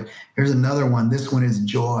 Here's a gift. Here's another one. This one is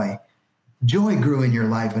joy. Joy grew in your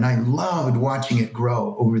life, and I loved watching it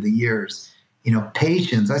grow over the years.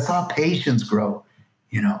 Patience. I saw patience grow.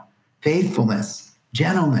 Faithfulness.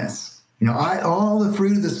 gentleness. All the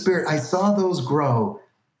fruit of the Spirit, I saw those grow.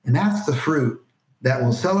 And that's the fruit that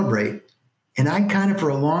we'll celebrate. And I kind of, for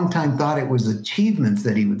a long time, thought it was achievements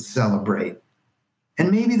that he would celebrate.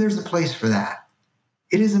 And maybe there's a place for that.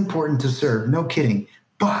 It is important to serve, no kidding.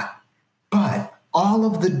 But all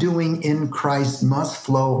of the doing in Christ must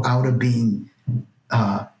flow out of being.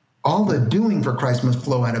 All the doing for Christ must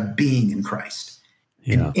flow out of being in Christ.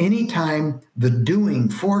 Yeah. And anytime the doing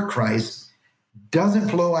for Christ doesn't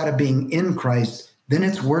flow out of being in Christ, then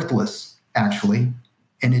it's worthless, actually.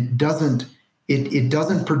 And it doesn't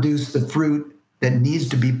produce the fruit that needs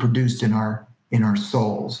to be produced in our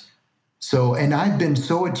souls. So, and I've been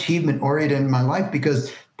so achievement oriented in my life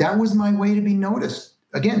because that was my way to be noticed.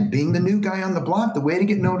 Again, being the new guy on the block, the way to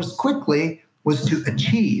get noticed quickly was to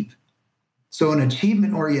achieve. So an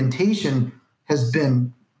achievement orientation has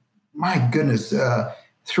been, my goodness,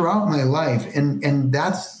 throughout my life. And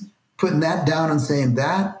that's putting that down and saying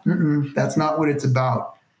that's not what it's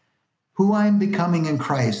about. Who I'm becoming in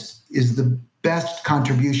Christ is the best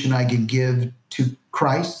contribution I can give to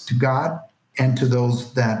Christ, to God, and to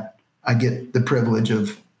those that I get the privilege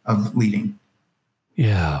of leading.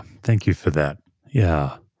 Yeah, thank you for that.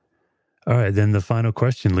 Yeah. All right, then the final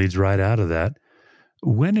question leads right out of that.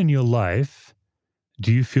 When in your life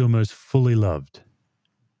do you feel most fully loved?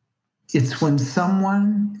 It's when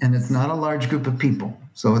someone, and it's not a large group of people,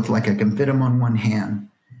 so it's like I can fit them on one hand.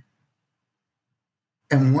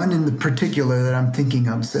 And one in the particular that I'm thinking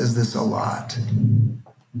of says this a lot.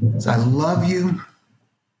 It's, I love you.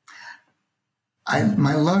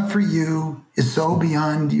 My love for you is so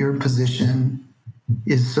beyond your position,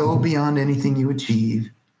 is so beyond anything you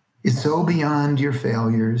achieve, is so beyond your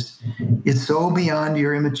failures, it's so beyond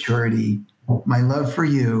your immaturity. My love for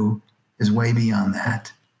you is way beyond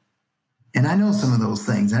that. And I know some of those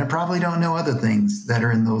things, and I probably don't know other things that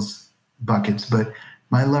are in those buckets, but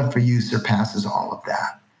my love for you surpasses all of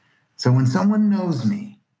that. So when someone knows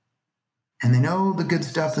me, and they know the good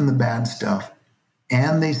stuff and the bad stuff,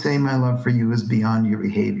 and they say my love for you is beyond your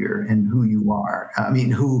behavior and who you are, I mean,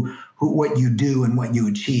 who what you do and what you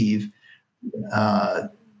achieve,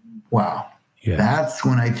 wow. Yeah. That's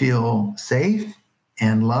when I feel safe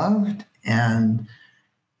and loved and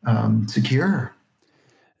secure.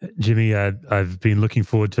 Jimmy, I've been looking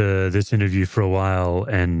forward to this interview for a while,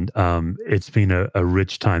 and it's been a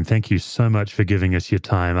rich time. Thank you so much for giving us your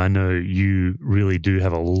time. I know you really do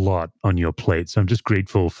have a lot on your plate, so I'm just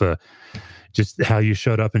grateful for just how you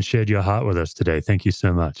showed up and shared your heart with us today. Thank you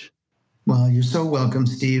so much. Well, you're so welcome,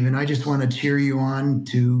 Steve. And I just want to cheer you on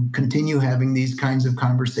to continue having these kinds of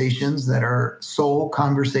conversations that are soul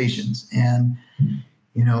conversations. And,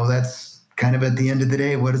 that's kind of at the end of the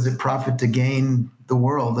day, what does it profit to gain the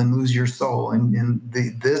world and lose your soul? And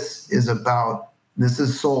this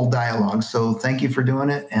is soul dialogue. So thank you for doing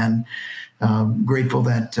it, and grateful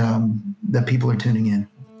that people are tuning in.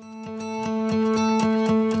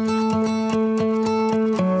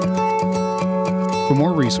 For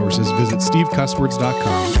more resources, visit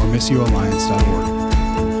stevecuswords.com or missioalliance.org.